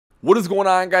What is going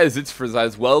on, guys? It's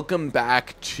Frizzeyes. Welcome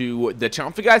back to the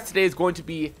channel. For you guys, today is going to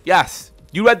be, yes,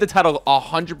 you read the title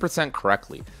 100%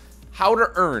 correctly. How to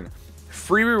earn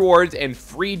free rewards and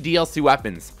free DLC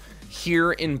weapons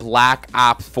here in Black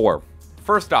Ops 4.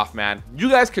 First off, man,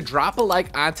 you guys could drop a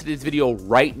like on today's video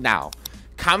right now.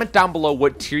 Comment down below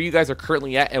what tier you guys are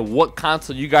currently at and what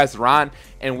console you guys are on.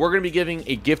 And we're going to be giving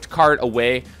a gift card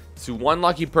away to one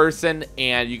lucky person.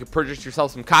 And you can purchase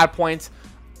yourself some COD points,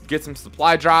 get some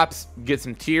supply drops, get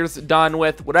some tiers done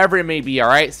with, whatever it may be. All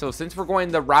right, so since we're going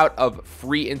the route of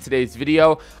free in today's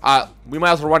video, we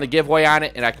might as well run a giveaway on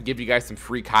it, and I can give you guys some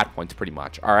free COD points pretty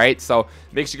much. All right, so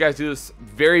make sure you guys do this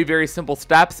very simple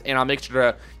steps, and I'll make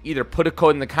sure to either put a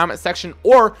code in the comment section,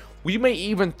 or we may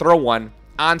even throw one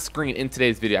on screen in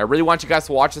today's video. I really want you guys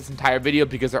to watch this entire video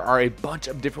because there are a bunch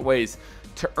of different ways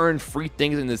to earn free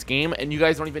things in this game, and you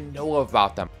guys don't even know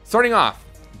about them. Starting off,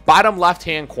 bottom left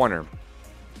hand corner,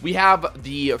 we have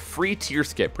the free tier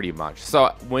skip pretty much.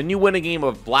 So when you win a game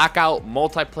of Blackout,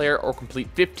 multiplayer, or complete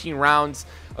 15 rounds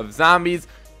of zombies,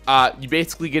 you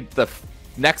basically get the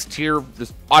next tier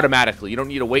just automatically. You don't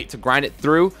need to wait to grind it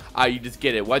through. You just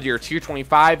get it. Whether you're tier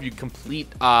 25, you complete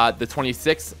the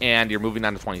 26 and you're moving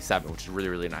on to 27, which is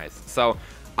really nice. So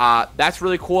that's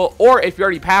really cool. Or if you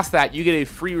already passed that, you get a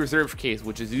free reserve case,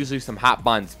 which is usually some hot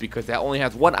buns because that only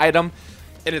has one item.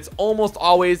 And it's almost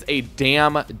always a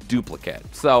damn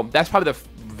duplicate. So that's probably the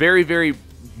very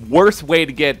worst way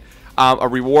to get a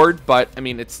reward. But I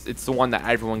mean, it's the one that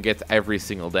everyone gets every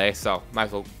single day. So might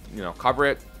as well, you know, cover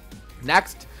it.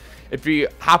 Next, if you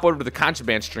hop over to the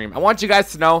contraband stream, I want you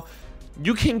guys to know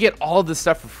you can get all of this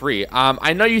stuff for free.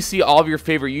 I know you see all of your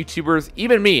favorite YouTubers,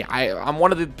 even me. I'm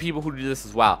one of the people who do this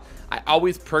as well. I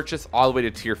always purchase all the way to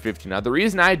tier 50. Now, the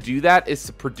reason I do that is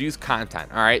to produce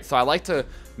content, all right? So I like to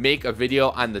make a video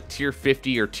on the tier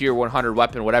 50 or tier 100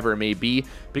 weapon, whatever it may be,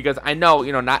 because I know,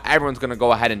 you know, not everyone's going to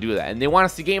go ahead and do that. And they want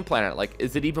to see gameplay on it. Like,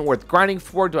 is it even worth grinding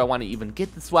for? Do I want to even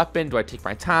get this weapon? Do I take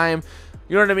my time?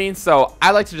 You know what I mean? So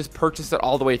I like to just purchase it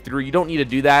all the way through. You don't need to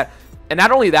do that. And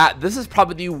not only that, this is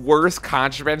probably the worst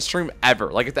contraband stream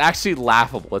ever. Like, it's actually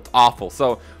laughable. It's awful.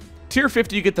 So tier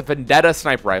 50, you get the Vendetta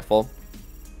sniper rifle.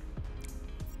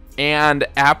 And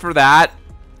after that,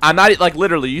 I'm not, like,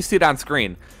 literally, you see it on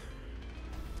screen.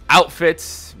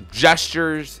 Outfits,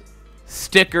 gestures,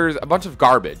 stickers, a bunch of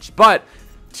garbage. But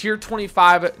tier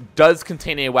 25 does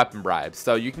contain a weapon bribe.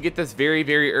 So you can get this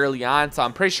very early on. So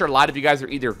I'm pretty sure a lot of you guys are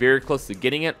either very close to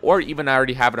getting it or even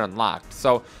already have it unlocked.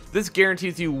 So this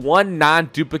guarantees you one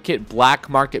non-duplicate black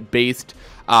market based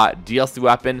DLC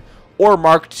weapon or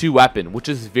Mark II weapon, which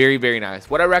is very nice.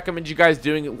 What I recommend you guys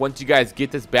doing once you guys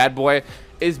get this bad boy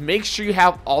is make sure you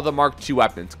have all the Mark II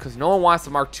weapons, because no one wants a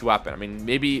Mark II weapon. I mean,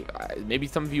 maybe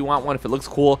some of you want one if it looks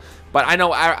cool, but I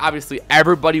know obviously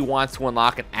everybody wants to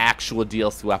unlock an actual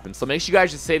DLC weapon. So make sure you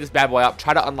guys just save this bad boy up,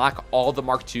 try to unlock all the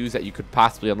Mark IIs that you could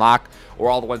possibly unlock, or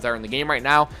all the ones that are in the game right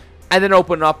now, and then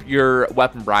open up your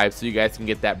weapon bribe so you guys can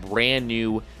get that brand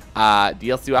new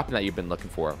DLC weapon that you've been looking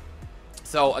for.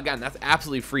 So again, that's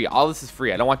absolutely free. All this is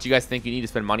free. I don't want you guys to think you need to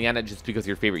spend money on it just because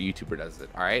your favorite YouTuber does it.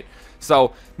 All right.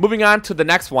 So moving on to the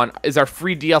next one is our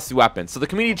free DLC weapon. So the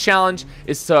community challenge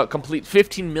is to complete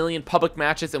 15 million public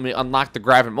matches and we unlock the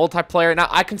Graven multiplayer. Now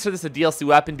I consider this a DLC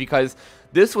weapon because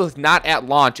this was not at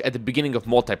launch at the beginning of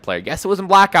multiplayer. Yes, it was in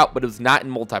Blackout, but it was not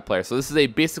in multiplayer. So this is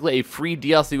basically a free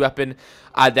DLC weapon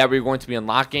that we're going to be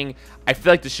unlocking. I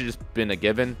feel like this should just been a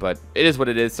given, but it is what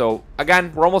it is. So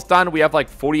again, we're almost done. We have like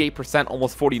 48%,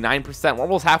 almost 49%. We're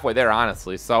almost halfway there,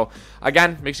 honestly. So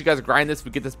again, make sure you guys grind this.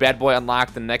 We get this bad boy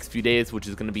unlocked in the next few days, which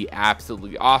is going to be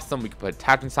absolutely awesome. We can put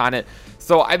attachments on it.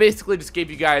 So I basically just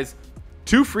gave you guys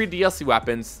 2 free DLC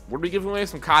weapons. We're going to be giving away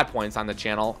some COD points on the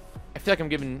channel. I feel like I'm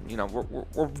giving, you know,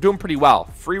 we're doing pretty well.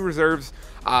 Free reserves,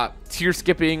 tier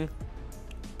skipping,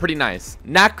 pretty nice.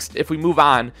 Next, if we move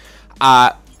on,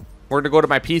 we're going to go to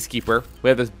my Peacekeeper. We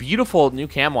have this beautiful new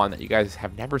camo on that you guys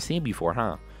have never seen before,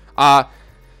 huh?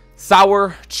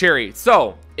 Sour Cherry.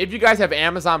 So, if you guys have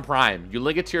Amazon Prime, you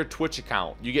link it to your Twitch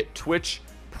account. You get Twitch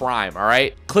Prime, all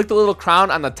right? Click the little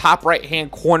crown on the top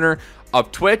right-hand corner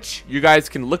of Twitch. You guys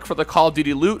can look for the Call of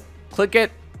Duty loot. Click it,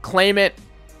 claim it,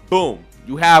 boom.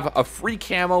 You have a free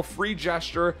camo, free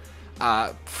gesture,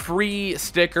 free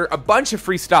sticker, a bunch of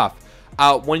free stuff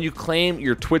when you claim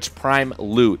your Twitch Prime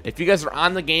loot. If you guys are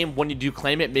on the game, when you do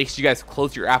claim it, make sure you guys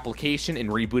close your application and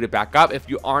reboot it back up. If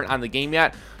you aren't on the game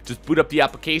yet, just boot up the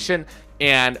application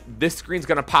And this screen's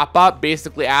going to pop up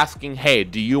basically asking, hey,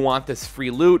 do you want this free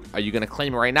loot? Are you going to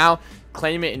claim it right now?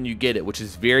 Claim it and you get it, which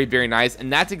is very, very nice.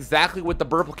 And that's exactly what the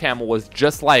purple camel was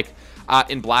just like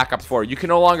in Black Ops 4. You can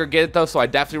no longer get it though, so I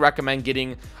definitely recommend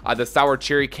getting the sour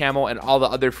cherry camel and all the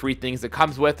other free things it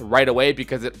comes with right away,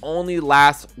 because it only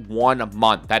lasts 1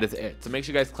 month. That is it. So make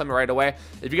sure you guys claim it right away.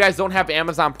 If you guys don't have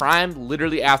Amazon Prime,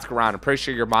 literally ask around. I'm pretty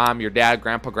sure your mom, your dad,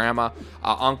 grandpa, grandma,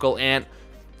 uncle, aunt,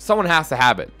 someone has to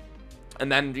have it.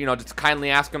 And then, you know, just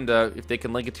kindly ask them if they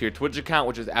can link it to your Twitch account,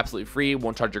 which is absolutely free,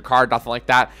 won't charge your card, nothing like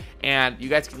that. And you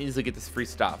guys can easily get this free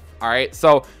stuff. All right,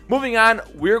 so moving on,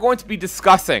 we're going to be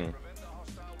discussing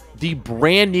the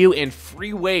brand new and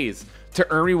free ways to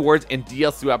earn rewards and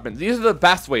DLC weapons. These are the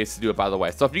best ways to do it, by the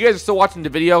way. So if you guys are still watching the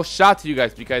video, shout out to you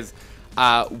guys, because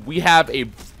we have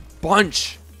a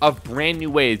bunch of brand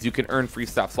new ways you can earn free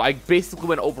stuff. So I basically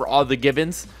went over all the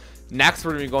givens. Next,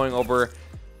 we're going to be going over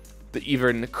the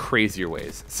even crazier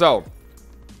ways. So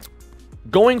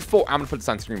going forward, I'm gonna put this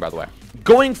on screen, by the way.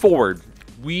 Going forward,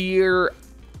 we're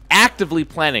actively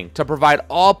planning to provide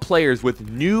all players with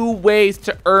new ways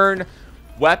to earn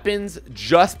weapons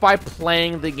just by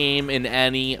playing the game in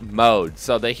any mode.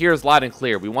 So the here's loud and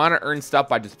clear. We want to earn stuff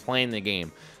by just playing the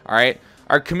game. All right,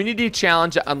 our community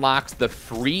challenge unlocks the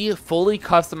free fully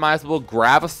customizable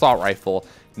grab assault rifle,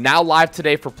 now live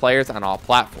today for players on all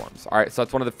platforms. All right, so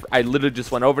it's one of the, I literally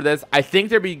just went over this. I think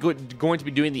they're going to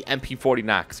be doing the MP40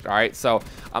 next. All right, so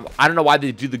I don't know why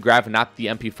they do the grab and not the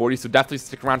MP40, so definitely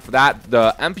stick around for that.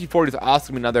 The MP40 is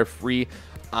also another free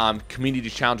community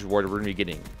challenge reward we're gonna be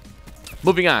getting.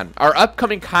 Moving on, our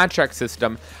upcoming contract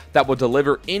system that will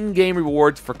deliver in-game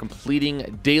rewards for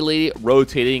completing daily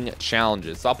rotating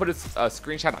challenges. So I'll put a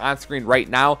screenshot on screen right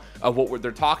now of what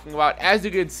they're talking about. As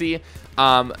you can see,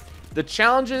 the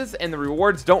challenges and the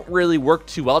rewards don't really work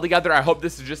too well together. I hope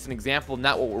this is just an example,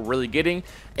 not what we're really getting.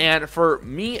 And for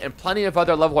me and plenty of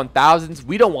other level 1000s,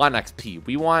 we don't want XP.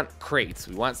 We want crates.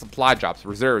 We want supply drops,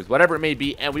 reserves, whatever it may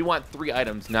be. And we want 3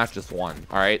 items, not just 1.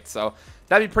 All right, so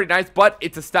that'd be pretty nice, but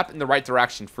it's a step in the right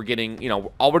direction for getting, you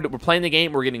know, we're playing the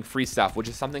game, we're getting free stuff, which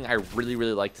is something I really,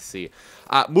 really like to see.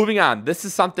 Moving on, this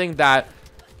is something that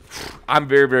I'm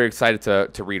very, very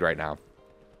excited to read right now.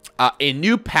 A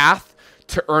new path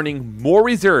to earning more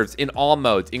reserves in all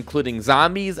modes, including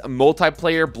zombies,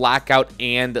 multiplayer, blackout,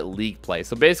 and league play.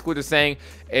 So basically what they're saying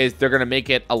is they're going to make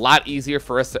it a lot easier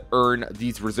for us to earn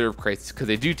these reserve crates, because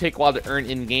they do take a while to earn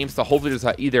in game. So hopefully there's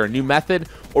either a new method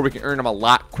or we can earn them a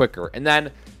lot quicker. And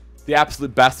then the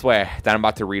absolute best way that I'm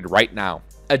about to read right now: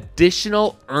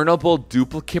 additional earnable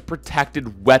duplicate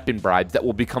protected weapon bribes that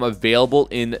will become available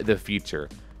in the future.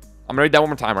 I'm gonna read that one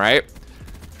more time, all right?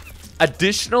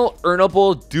 Additional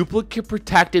earnable duplicate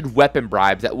protected weapon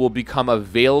bribes that will become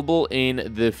available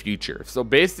in the future. So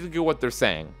basically what they're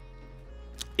saying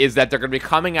is that they're going to be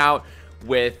coming out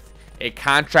with a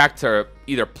contract to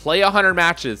either play 100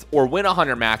 matches or win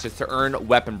 100 matches to earn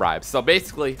weapon bribes. So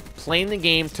basically playing the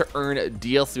game to earn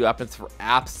DLC weapons for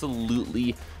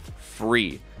absolutely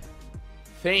free.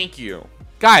 Thank you.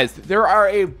 Guys, there are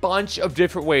a bunch of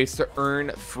different ways to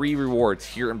earn free rewards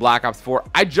here in Black Ops 4.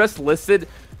 I just listed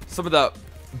some of the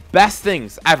best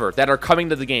things ever that are coming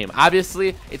to the game.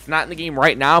 Obviously, it's not in the game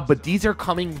right now, but these are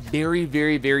coming very,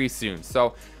 very, very soon.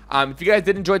 So if you guys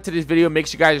did enjoy today's video, make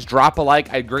sure you guys drop a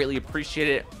like. I greatly appreciate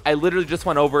it. I literally just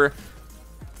went over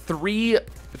 3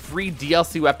 free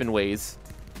DLC weapon ways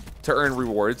to earn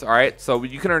rewards. All right, so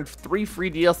you can earn 3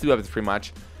 free DLC weapons pretty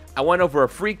much. I went over a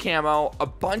free camo, a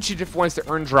bunch of different ways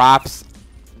to earn drops.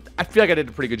 I feel like I did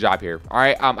a pretty good job here. All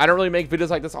right, I don't really make videos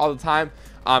like this all the time.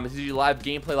 It's usually live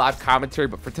gameplay, live commentary,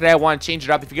 but for today I want to change it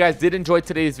up. If you guys did enjoy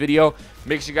today's video,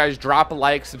 make sure you guys drop a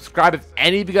like, subscribe if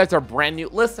any of you guys are brand new.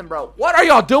 Listen, bro, what are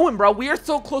y'all doing, bro? We are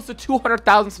so close to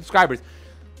 200,000 subscribers.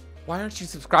 Why aren't you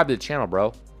subscribed to the channel,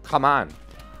 bro? Come on,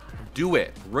 do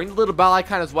it. Ring the little bell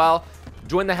icon as well.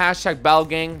 Join the hashtag bell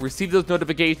gang. Receive those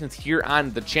notifications here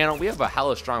on the channel. We have a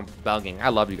hella strong bell gang. I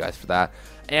love you guys for that.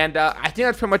 And I think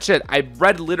that's pretty much it. I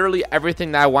read literally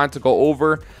everything that I wanted to go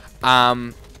over.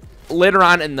 Later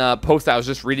on in the post I was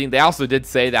just reading, they also did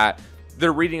say that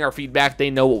they're reading our feedback, they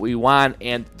know what we want,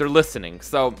 and they're listening.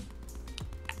 So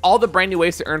all the brand new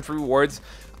ways to earn free rewards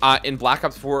in Black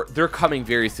Ops 4, they're coming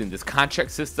very soon. This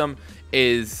contract system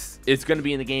is going to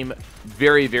be in the game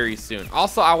very, very soon.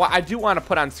 Also, I do want to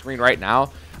put on screen right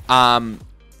now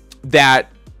that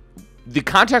the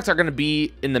contracts are going to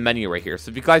be in the menu right here. So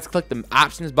if you guys click the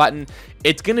options button,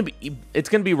 it's going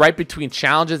to be right between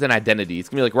challenges and identity. It's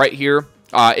going to be like right here.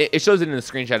 It shows it in the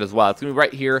screenshot as well. It's gonna be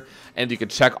right here, and you can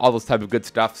check all those type of good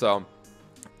stuff. So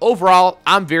overall,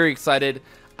 I'm very excited.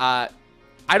 I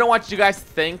I don't want you guys to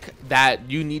think that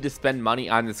you need to spend money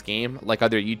on this game like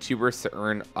other YouTubers to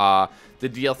earn the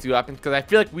DLC weapons, because I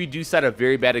feel like we do set a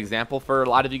very bad example for a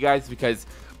lot of you guys, because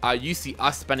you see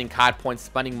us spending COD points,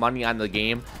 spending money on the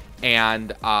game,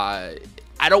 and I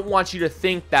don't want you to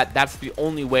think that that's the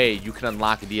only way you can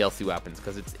unlock DLC weapons,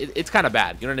 because it's kind of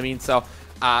bad, you know what I mean? So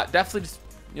definitely just,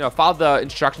 you know, follow the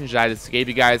instructions that I just gave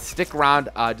you guys. Stick around,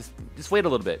 just wait a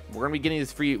little bit. We're gonna be getting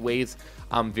these free ways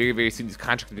very soon. These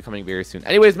contracts will be coming very soon.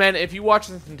 Anyways, man, if you watch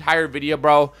this entire video,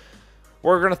 bro,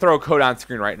 we're gonna throw a code on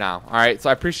screen right now. All right, so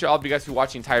I appreciate all of you guys who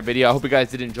watched the entire video. I hope you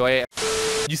guys did enjoy it.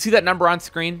 You see that number on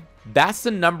screen? That's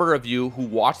the number of you who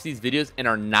watch these videos and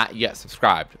are not yet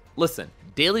subscribed. Listen,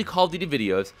 daily Call of Duty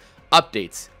videos,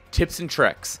 updates, tips and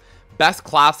tricks, best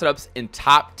class setups, and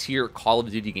top tier Call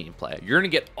of Duty gameplay. You're gonna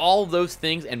get all of those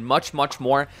things and much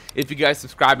more if you guys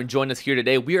subscribe and join us here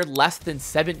today. We are less than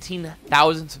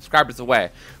 17,000 subscribers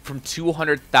away from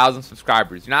 200,000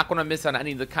 subscribers. You're not gonna miss on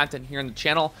any of the content here on the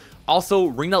channel. Also,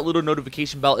 ring that little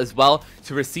notification bell as well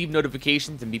to receive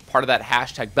notifications and be part of that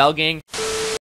hashtag bell gang.